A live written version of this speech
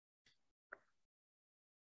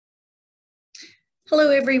Hello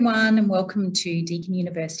everyone and welcome to Deakin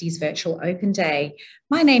University's Virtual Open Day.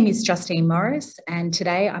 My name is Justine Morris and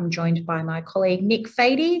today I'm joined by my colleague Nick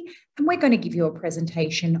Fady and we're going to give you a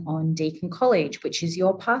presentation on Deakin College, which is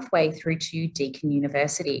your pathway through to Deakin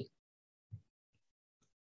University.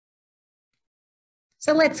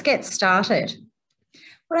 So let's get started.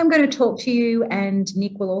 What I'm going to talk to you, and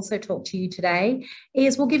Nick will also talk to you today,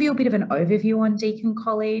 is we'll give you a bit of an overview on Deakin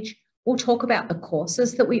College. We'll talk about the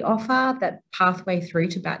courses that we offer, that pathway through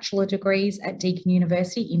to bachelor degrees at Deakin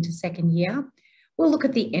University into second year. We'll look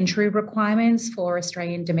at the entry requirements for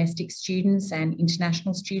Australian domestic students and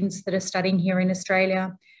international students that are studying here in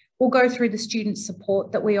Australia. We'll go through the student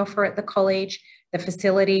support that we offer at the college, the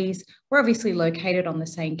facilities. We're obviously located on the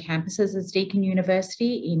same campuses as Deakin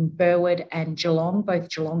University in Burwood and Geelong, both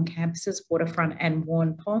Geelong campuses, Waterfront and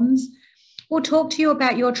Warren Ponds. We'll talk to you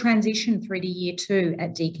about your transition through to year 2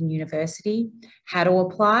 at Deakin University, how to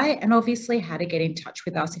apply, and obviously how to get in touch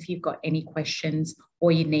with us if you've got any questions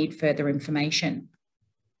or you need further information.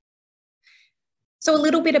 So a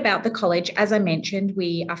little bit about the college. As I mentioned,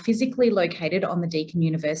 we are physically located on the Deakin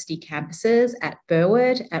University campuses at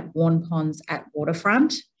Burwood, at Warren Ponds, at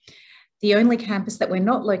Waterfront. The only campus that we're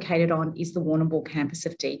not located on is the Warrnambool campus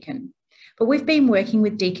of Deakin. But we've been working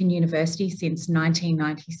with Deakin University since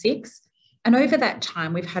 1996. And over that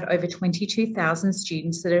time, we've had over 22,000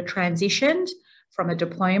 students that have transitioned from a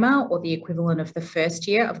diploma or the equivalent of the first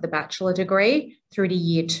year of the bachelor degree through to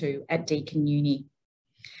year 2 at Deakin Uni.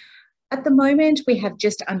 At the moment, we have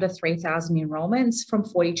just under 3,000 enrolments from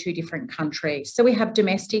 42 different countries. So we have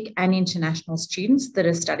domestic and international students that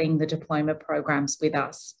are studying the diploma programs with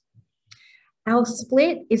us. Our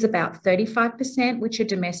split is about 35%, which are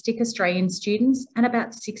domestic Australian students, and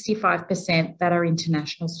about 65% that are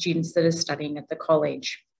international students that are studying at the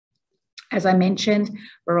college. As I mentioned,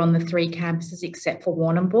 we're on the 3 campuses except for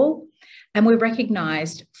Warrnambool, and we're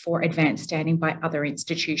recognised for advanced standing by other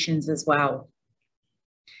institutions as well.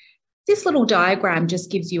 This little diagram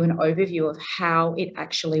just gives you an overview of how it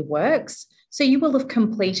actually works. So you will have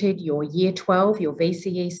completed your year 12, your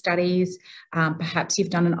VCE studies, perhaps you've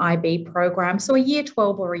done an IB program, so a year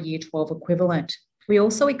 12 or a year 12 equivalent. We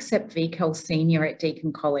also accept VCAL Senior at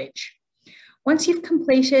Deakin College. Once you've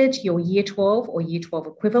completed your year 12 or year 12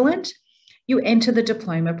 equivalent, you enter the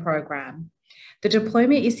diploma program. The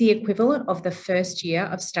diploma is the equivalent of the first year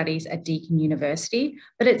of studies at Deakin University,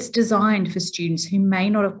 but it's designed for students who may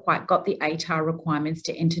not have quite got the ATAR requirements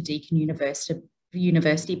to enter Deakin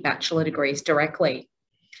University bachelor degrees directly.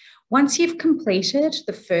 Once you've completed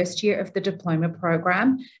the first year of the diploma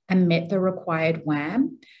program and met the required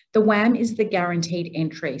WAM, the WAM is the guaranteed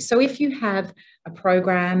entry. So if you have a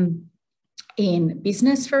program in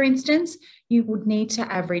business, for instance, you would need to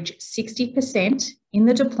average 60% in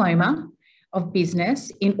the diploma of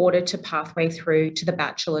business in order to pathway through to the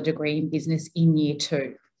bachelor degree in business in year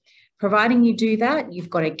 2. Providing you do that, you've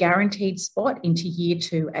got a guaranteed spot into year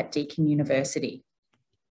 2 at Deakin University.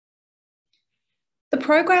 The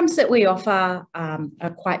programs that we offer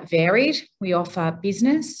are quite varied. We offer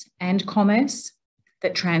business and commerce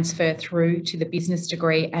that transfer through to the business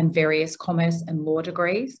degree and various commerce and law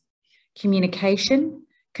degrees, communication,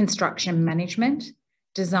 construction management,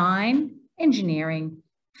 design, engineering,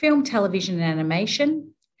 film, television and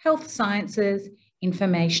animation, health sciences,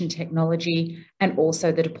 information technology, and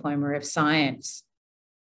also the Diploma of Science.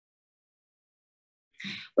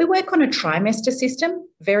 We work on a trimester system,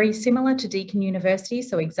 very similar to Deakin University,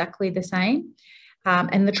 so exactly the same.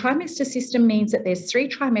 And the trimester system means that there's 3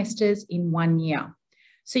 trimesters in 1 year.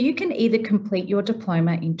 So you can either complete your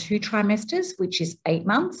diploma in 2 trimesters, which is 8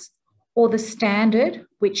 months, or the standard,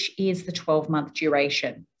 which is the 12-month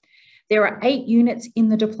duration. There are 8 units in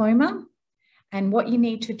the diploma, and what you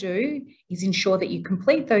need to do is ensure that you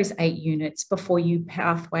complete those 8 units before you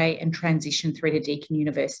pathway and transition through to Deakin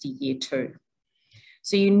University year 2.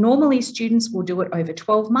 So normally students will do it over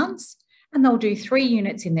 12 months, and they'll do 3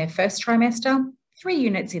 units in their first trimester, 3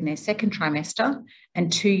 units in their second trimester,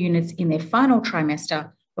 and 2 units in their final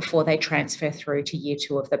trimester before they transfer through to year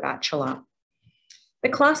 2 of the bachelor. The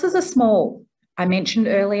classes are small. I mentioned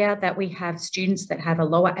earlier that we have students that have a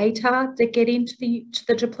lower ATAR that get into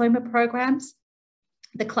the diploma programs.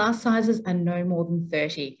 The class sizes are no more than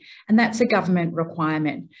 30, and that's a government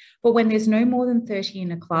requirement. But when there's no more than 30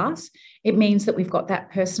 in a class, it means that we've got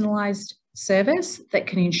that personalised service that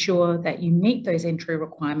can ensure that you meet those entry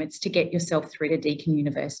requirements to get yourself through to Deakin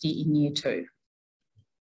University in year 2.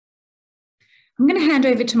 I'm going to hand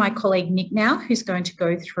over to my colleague Nick now, who's going to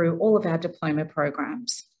go through all of our diploma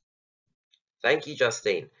programs. Thank you,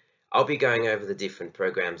 Justine. I'll be going over the different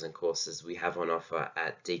programs and courses we have on offer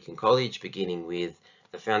at Deakin College, beginning with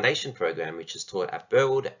the foundation program, which is taught at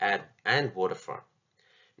Burwood and Waterfront.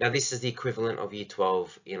 Now, this is the equivalent of Year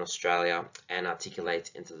 12 in Australia and articulates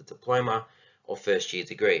into the diploma or first year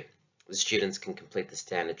degree. The students can complete the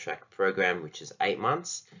standard track program, which is 8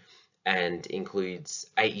 months and includes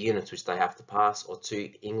 8 units which they have to pass, or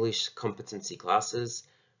 2 English competency classes.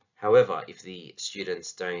 However, if the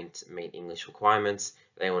students don't meet English requirements,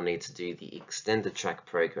 they will need to do the extended track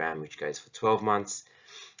program, which goes for 12 months,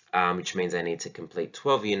 which means they need to complete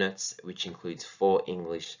 12 units, which includes 4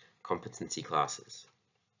 English competency classes.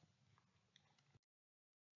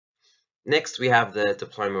 Next, we have the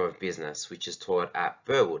Diploma of Business, which is taught at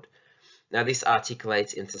Burwood. Now, this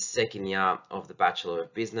articulates into second year of the Bachelor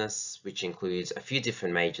of Business, which includes a few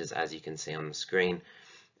different majors, as you can see on the screen.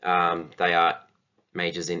 They are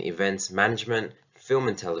majors in Events Management, Film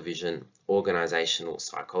and Television, Organizational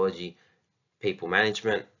Psychology, People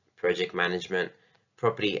Management, Project Management,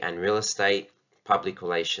 Property and Real Estate, Public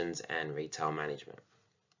Relations, and Retail Management.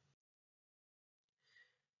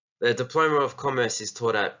 The Diploma of Commerce is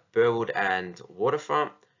taught at Burwood and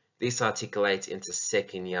Waterfront. This articulates into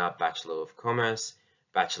second year Bachelor of Commerce,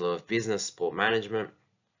 Bachelor of Business Sport Management,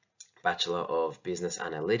 Bachelor of Business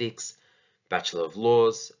Analytics, Bachelor of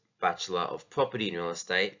Laws, Bachelor of Property and Real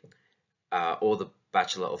Estate, or the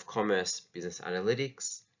Bachelor of Commerce Business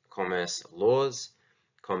Analytics, Commerce Laws,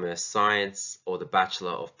 Commerce Science, or the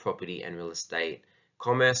Bachelor of Property and Real Estate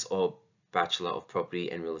Commerce, or Bachelor of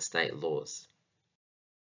Property and Real Estate Laws.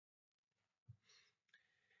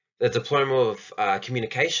 The Diploma of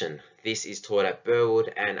Communication. This is taught at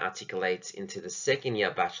Burwood and articulates into the second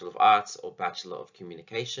year Bachelor of Arts or Bachelor of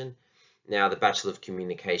Communication. Now, the Bachelor of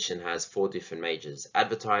Communication has 4 different majors: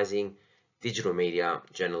 advertising, digital media,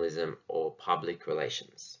 journalism, or public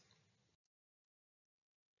relations.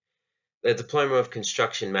 The Diploma of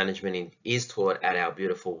Construction Management is taught at our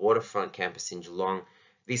beautiful Waterfront campus in Geelong.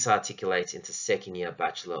 This articulates into second year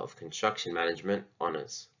Bachelor of Construction Management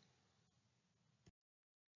Honours.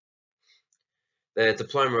 The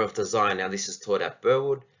Diploma of Design, now this is taught at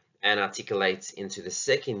Burwood and articulates into the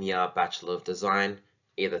second year Bachelor of Design,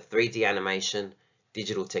 either 3D animation,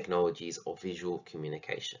 digital technologies, or visual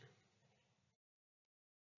communication.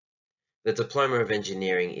 The Diploma of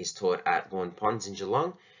Engineering is taught at Vaughan Ponds in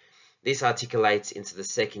Geelong. This articulates into the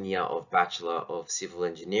second year of Bachelor of Civil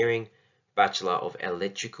Engineering, Bachelor of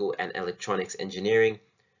Electrical and Electronics Engineering,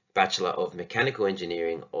 Bachelor of Mechanical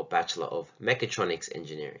Engineering, or Bachelor of Mechatronics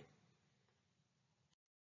Engineering.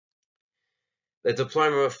 The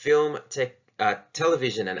Diploma of Film,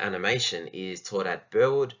 Television and Animation is taught at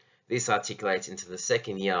Burwood. This articulates into the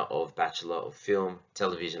second year of Bachelor of Film,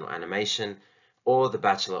 Television or Animation, or the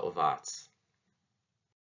Bachelor of Arts.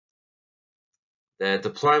 The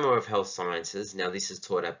Diploma of Health Sciences, now this is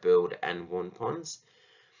taught at Burwood and Vaughan Ponds,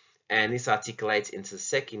 and this articulates into the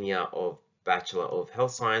second year of Bachelor of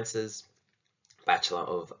Health Sciences, Bachelor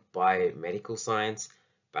of Biomedical Science,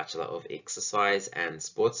 Bachelor of Exercise and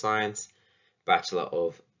Sports Science, Bachelor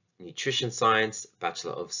of Nutrition Science,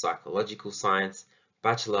 Bachelor of Psychological Science,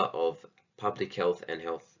 Bachelor of Public Health and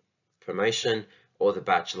Health Promotion, or the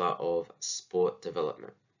Bachelor of Sport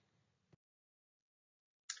Development.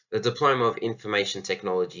 The Diploma of Information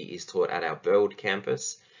Technology is taught at our Burwood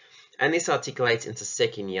campus, and this articulates into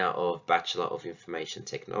second year of Bachelor of Information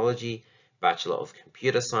Technology, Bachelor of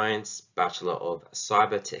Computer Science, Bachelor of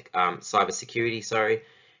Cybersecurity,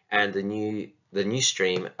 and the new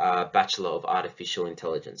stream, Bachelor of Artificial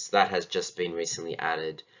Intelligence. That has just been recently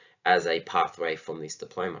added as a pathway from this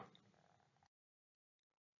diploma.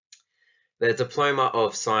 The Diploma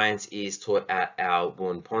of Science is taught at our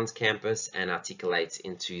Vaughan Ponds campus and articulates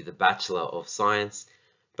into the Bachelor of Science,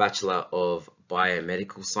 Bachelor of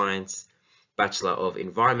Biomedical Science, Bachelor of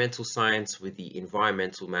Environmental Science with the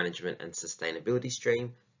Environmental Management and Sustainability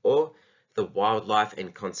stream, or the Wildlife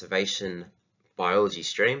and Conservation Biology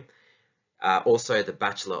stream. Also the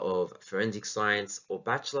Bachelor of Forensic Science or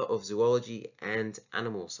Bachelor of Zoology and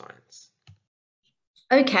Animal Science.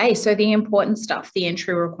 Okay, so the important stuff, the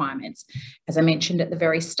entry requirements. As I mentioned at the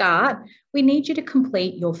very start, we need you to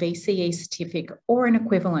complete your VCE certificate or an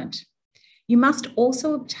equivalent. You must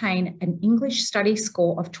also obtain an English study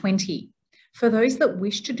score of 20. For those that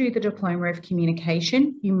wish to do the Diploma of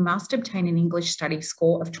Communication, you must obtain an English study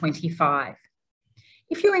score of 25.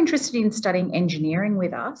 If you're interested in studying engineering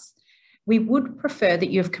with us, we would prefer that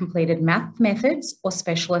you have completed math methods or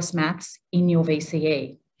specialist maths in your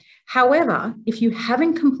VCE. However, if you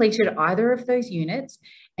haven't completed either of those units,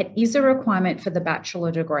 it is a requirement for the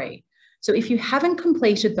bachelor degree. So if you haven't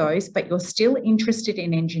completed those, but you're still interested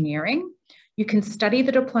in engineering, you can study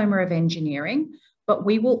the Diploma of Engineering, but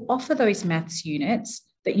we will offer those maths units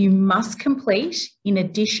that you must complete in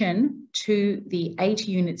addition to the 8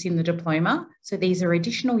 units in the diploma. So these are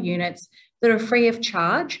additional units that are free of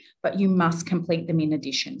charge, but you must complete them in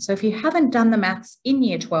addition. So if you haven't done the maths in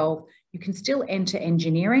year 12, you can still enter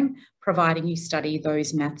engineering, providing you study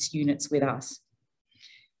those maths units with us.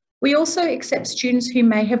 We also accept students who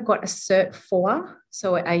may have got a Cert 4,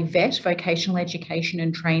 so a VET, Vocational Education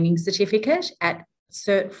and Training Certificate at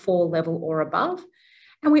Cert 4 level or above.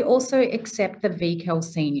 And we also accept the VCAL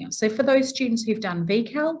Senior. So for those students who've done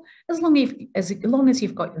VCAL, as long as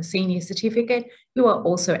you've got your senior certificate, you are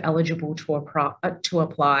also eligible to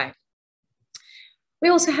apply. We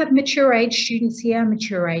also have mature age students here.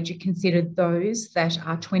 Mature age are considered those that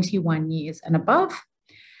are 21 years and above.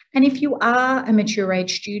 And if you are a mature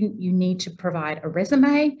age student, you need to provide a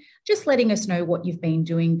resume, just letting us know what you've been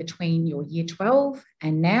doing between your year 12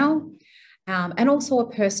 and now, and also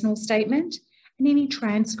a personal statement and any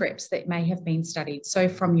transcripts that may have been studied. So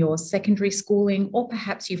from your secondary schooling, or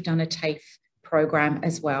perhaps you've done a TAFE program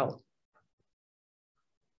as well.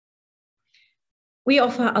 We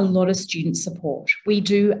offer a lot of student support. We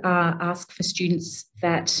do ask for students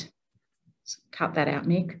that, cut that out,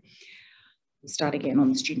 Nick. We'll start again on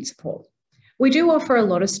the student support. We do offer a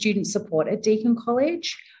lot of student support at Deakin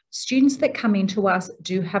College. Students that come into us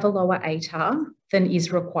do have a lower ATAR than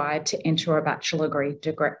is required to enter a bachelor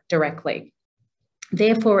degree directly.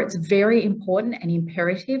 Therefore, it's very important and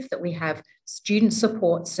imperative that we have student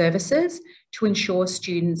support services to ensure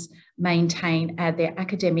students maintain their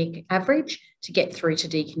academic average to get through to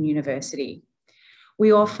Deakin University.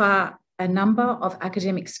 We offer a number of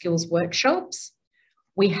academic skills workshops.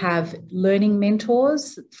 We have learning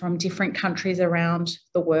mentors from different countries around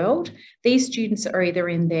the world. These students are either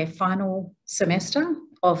in their final semester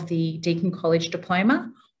of the Deakin College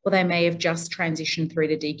diploma, or they may have just transitioned through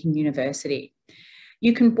to Deakin University.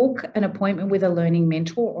 You can book an appointment with a learning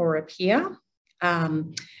mentor or a peer,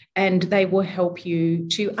 and they will help you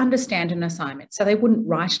to understand an assignment. So they wouldn't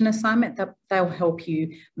write an assignment, they'll help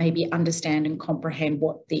you maybe understand and comprehend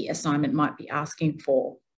what the assignment might be asking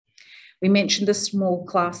for. We mentioned the small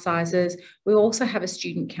class sizes. We also have a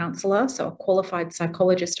student counsellor, so a qualified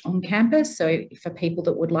psychologist on campus, so for people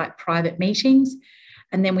that would like private meetings.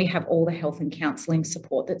 And then we have all the health and counselling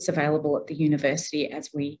support that's available at the university as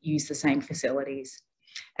we use the same facilities.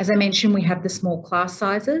 As I mentioned, we have the small class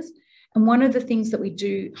sizes. And one of the things that we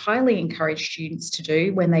do highly encourage students to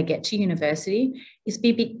do when they get to university is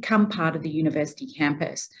become part of the university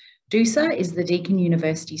campus. DUSA is the Deakin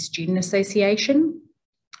University Student Association.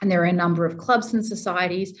 And there are a number of clubs and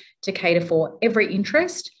societies to cater for every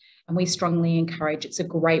interest. And we strongly encourage, it's a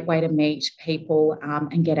great way to meet people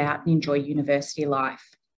and get out and enjoy university life.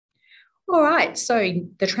 All right, so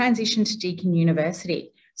the transition to Deakin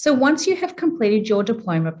University. So once you have completed your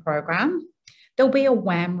diploma program, there'll be a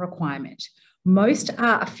WAM requirement. Most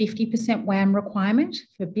are a 50% WAM requirement.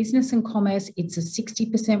 For business and commerce, it's a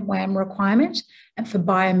 60% WAM requirement. And for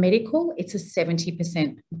biomedical, it's a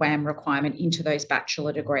 70% WAM requirement into those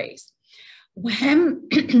bachelor degrees. WAM,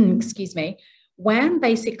 excuse me, WAM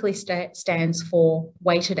basically stands for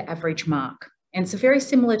weighted average mark. And it's very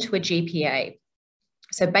similar to a GPA.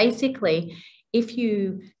 So basically, if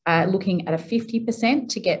you are looking at a 50%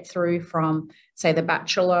 to get through from, say,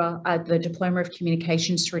 the Diploma of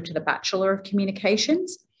Communications through to the Bachelor of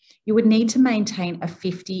Communications, you would need to maintain a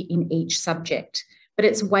 50 in each subject, but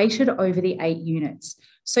it's weighted over the 8 units.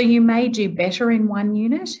 So you may do better in one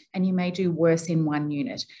unit and you may do worse in one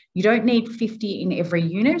unit. You don't need 50 in every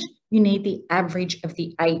unit. You need the average of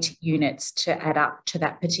the 8 units to add up to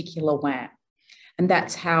that particular WAM. And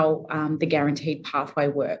that's how the guaranteed pathway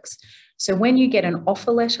works. So when you get an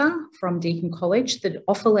offer letter from Deakin College, the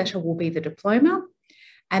offer letter will be the diploma,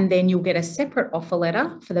 and then you'll get a separate offer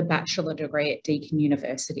letter for the bachelor degree at Deakin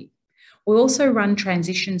University. We also run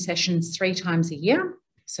transition sessions 3 times a year.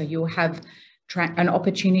 So you'll have an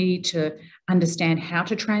opportunity to understand how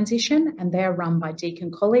to transition, and they're run by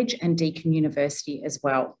Deakin College and Deakin University as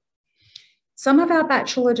well. Some of our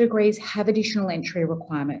bachelor degrees have additional entry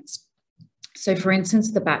requirements. So for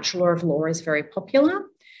instance, the Bachelor of Law is very popular.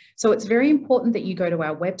 So it's very important that you go to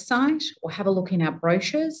our website or have a look in our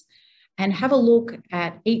brochures and have a look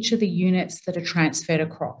at each of the units that are transferred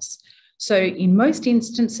across. So in most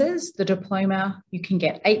instances, the diploma, you can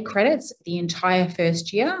get 8 credits the entire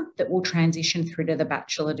first year that will transition through to the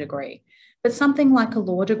bachelor degree. But something like a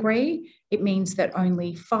law degree, it means that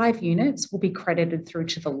only 5 units will be credited through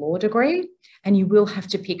to the law degree, and you will have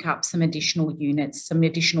to pick up some additional units, some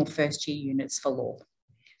additional first year units for law.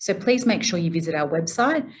 So please make sure you visit our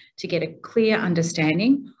website to get a clear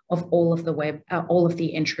understanding of all of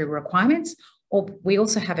the entry requirements, or we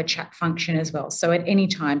also have a chat function as well. So at any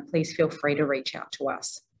time, please feel free to reach out to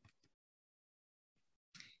us.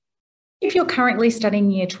 If you're currently studying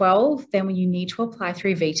Year 12, then you need to apply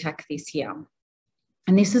through VTAC this year.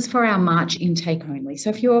 And this is for our March intake only. So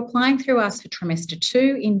if you're applying through us for trimester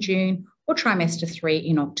 2 in June or trimester 3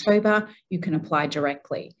 in October, you can apply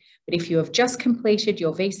directly. But if you have just completed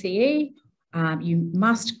your VCE, you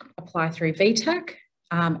must apply through VTAC,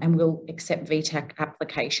 and we'll accept VTAC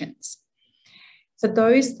applications. For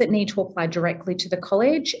those that need to apply directly to the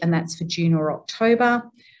college, and that's for June or October,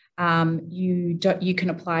 you can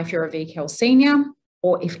apply if you're a VCAL senior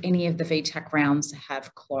or if any of the VTAC rounds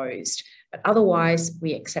have closed. But otherwise,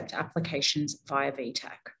 we accept applications via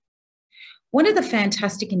VTAC. One of the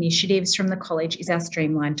fantastic initiatives from the college is our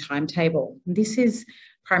streamlined timetable. This is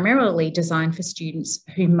primarily designed for students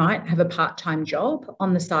who might have a part-time job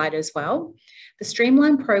on the side as well. The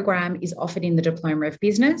streamlined program is offered in the Diploma of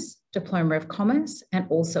Business, Diploma of Commerce, and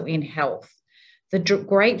also in Health. The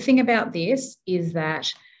great thing about this is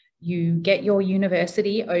that you get your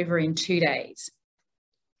university over in 2 days.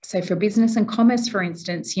 So for Business and Commerce, for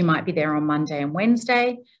instance, you might be there on Monday and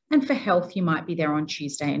Wednesday, and for Health, you might be there on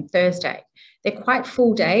Tuesday and Thursday. They're quite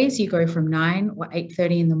full days. You go from 9 or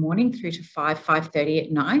 8:30 in the morning through to 5:30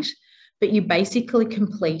 at night, but you basically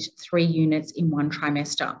complete 3 units in one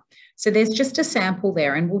trimester. So there's just a sample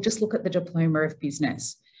there, and we'll just look at the Diploma of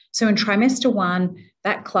Business. So in trimester 1,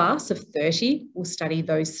 that class of 30 will study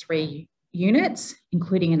those 3 units,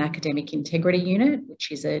 including an academic integrity unit,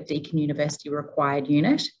 which is a Deakin University required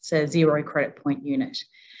unit. It's a 0 credit point unit.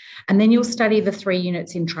 And then you'll study the 3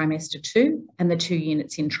 units in trimester 2 and the 2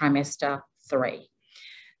 units in trimester 3,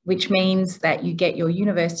 which means that you get your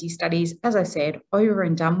university studies, as I said, over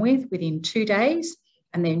and done with within 2 days.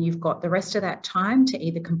 And then you've got the rest of that time to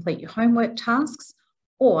either complete your homework tasks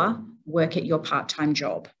or work at your part-time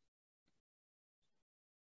job.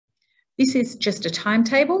 This is just a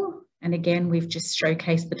timetable. And again, we've just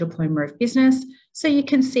showcased the Diploma of Business. So you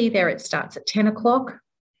can see there it starts at 10 o'clock.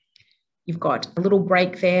 You've got a little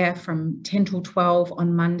break there from 10 till 12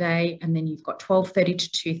 on Monday, and then you've got 12:30 to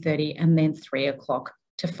 2:30, and then 3 o'clock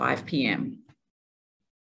to 5 p.m.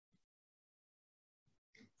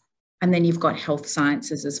 And then you've got Health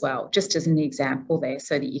Sciences as well, just as an example there,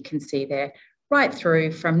 so that you can see there right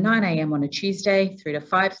through from 9 a.m. on a Tuesday through to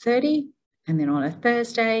 5:30, and then on a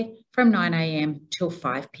Thursday from 9 a.m. till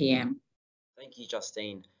 5 p.m. Thank you,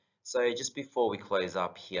 Justine. So just before we close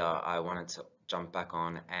up here, I wanted to jump back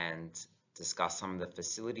on and discuss some of the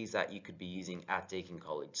facilities that you could be using at Deakin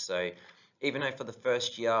College. So even though for the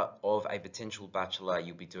first year of a potential bachelor,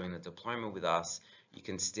 you'll be doing the diploma with us, you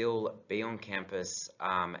can still be on campus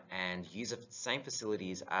and use the same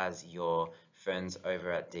facilities as your friends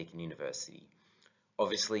over at Deakin University.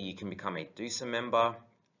 Obviously, you can become a DUSA member.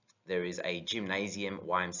 There is a gymnasium,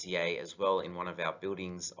 YMCA, as well in one of our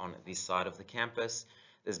buildings on this side of the campus.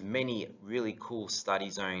 There's many really cool study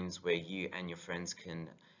zones where you and your friends can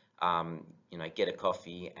get a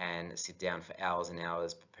coffee and sit down for hours and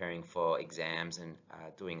hours preparing for exams and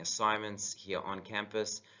doing assignments here on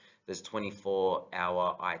campus. There's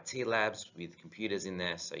 24-hour IT labs with computers in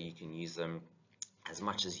there, so you can use them as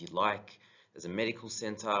much as you like. There's a medical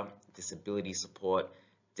center, disability support,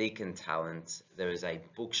 Deakin Talent. There is a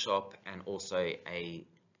bookshop and also a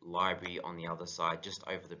library on the other side, just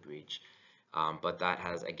over the bridge. But that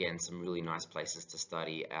has, again, some really nice places to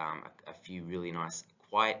study, a few really nice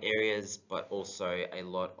quiet areas, but also a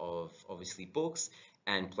lot of, obviously, books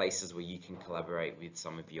and places where you can collaborate with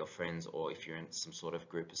some of your friends, or if you're in some sort of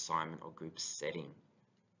group assignment or group setting.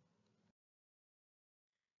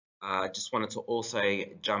 I just wanted to also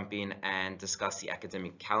jump in and discuss the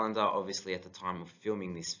academic calendar. Obviously, at the time of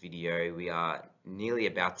filming this video, we are nearly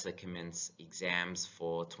about to commence exams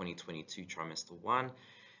for 2022 trimester 1.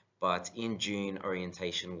 But in June,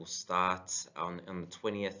 orientation will start on the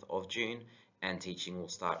 20th of June, and teaching will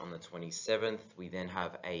start on the 27th. We then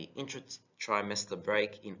have a intra-trimester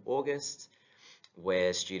break in August,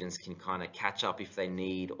 where students can kind of catch up if they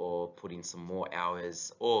need, or put in some more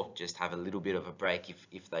hours, or just have a little bit of a break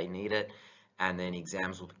if they need it. And then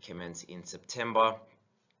exams will commence in September.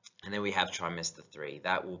 And then we have trimester 3.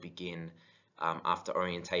 That will begin after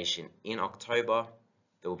orientation in October.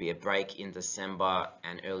 There will be a break in December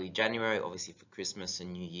and early January, obviously for Christmas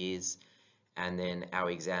and New Year's. And then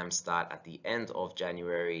our exams start at the end of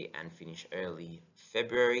January and finish early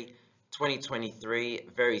February. 2023,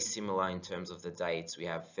 very similar in terms of the dates. We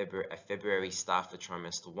have a February start for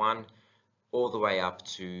trimester 1, all the way up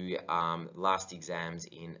to last exams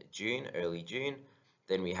in June, early June.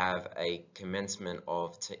 Then we have a commencement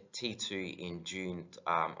of T2 in June,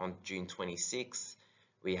 on June 26th.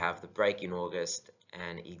 We have the break in August,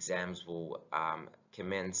 and exams will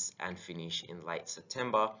commence and finish in late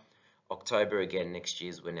September. October again next year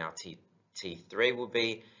is when our T3 will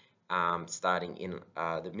be, starting in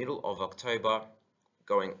the middle of October,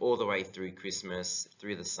 going all the way through Christmas,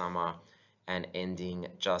 through the summer, and ending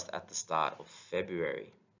just at the start of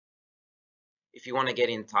February. If you want to get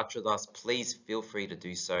in touch with us, please feel free to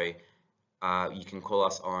do so. You can call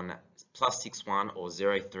us on +61 or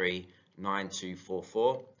 03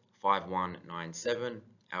 9244 5197.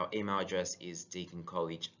 Our email address is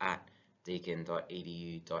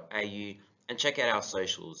deakincollege@deakin.edu.au, and check out our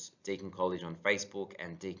socials, Deakin College on Facebook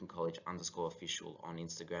and DeakinCollege_official on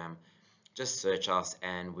Instagram. Just search us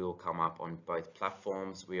and we'll come up on both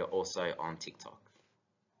platforms. We are also on TikTok.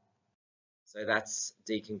 So that's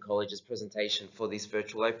Deakin College's presentation for this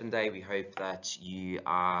virtual open day. We hope that you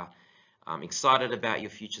are excited about your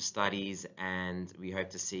future studies, and we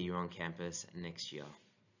hope to see you on campus next year.